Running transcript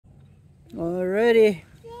Alrighty,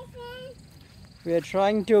 we are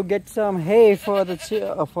trying to get some hay for the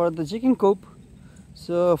chicken coop,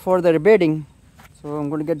 so for the bedding. So I'm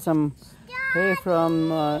going to get some hay from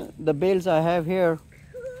the bales I have here.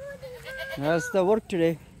 That's the work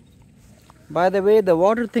today. By the way, the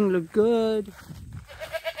water thing looked good.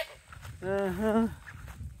 The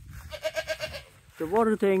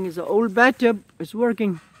water thing is an old bathtub. It's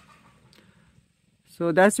working.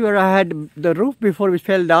 So that's where I had the roof before, which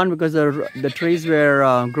fell down because the trees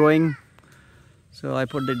were growing. So I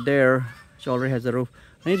put it there, which already has a roof.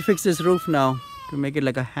 I need to fix this roof now to make it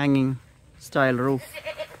like a hanging style roof.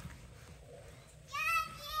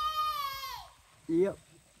 Yep.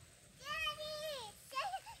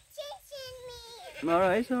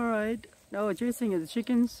 Alright, alright. No, chasing the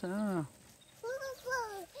chickens. Ah.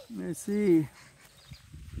 Let's see.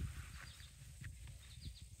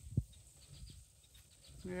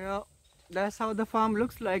 Yeah, that's how the farm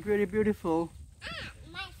looks like. Very beautiful.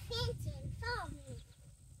 My fencing saw me.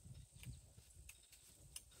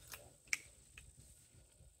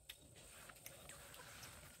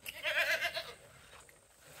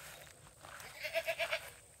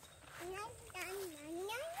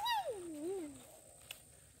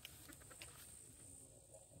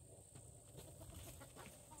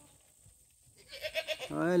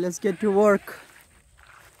 Alright, let's get to work.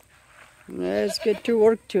 Let's get to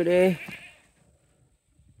work today.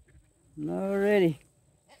 Alrighty.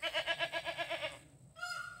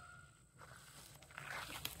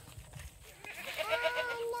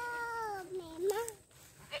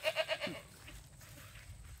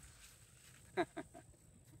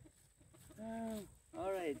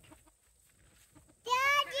 Alright.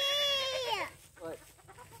 Daddy! What?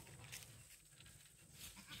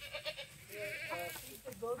 Keep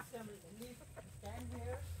the goats and leave. Stand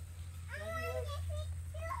here.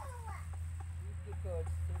 Leave the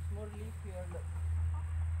goats. There's more leaf here. Look.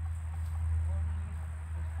 More leaf.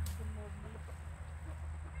 There's some more leaf.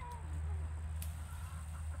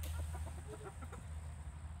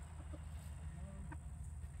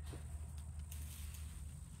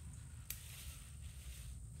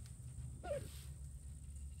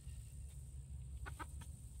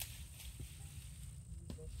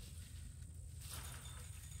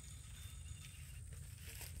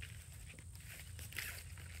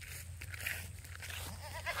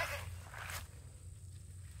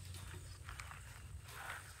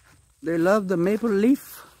 They love the maple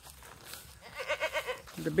leaf.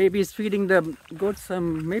 The baby is feeding the goats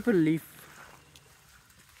some maple leaf.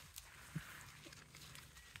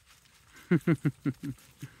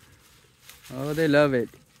 Oh, they love it.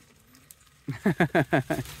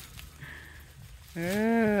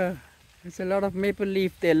 Yeah, it's a lot of maple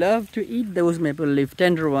leaf. They love to eat those maple leaf,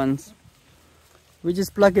 tender ones. We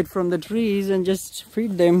just pluck it from the trees and just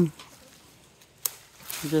feed them.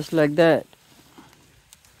 Just like that.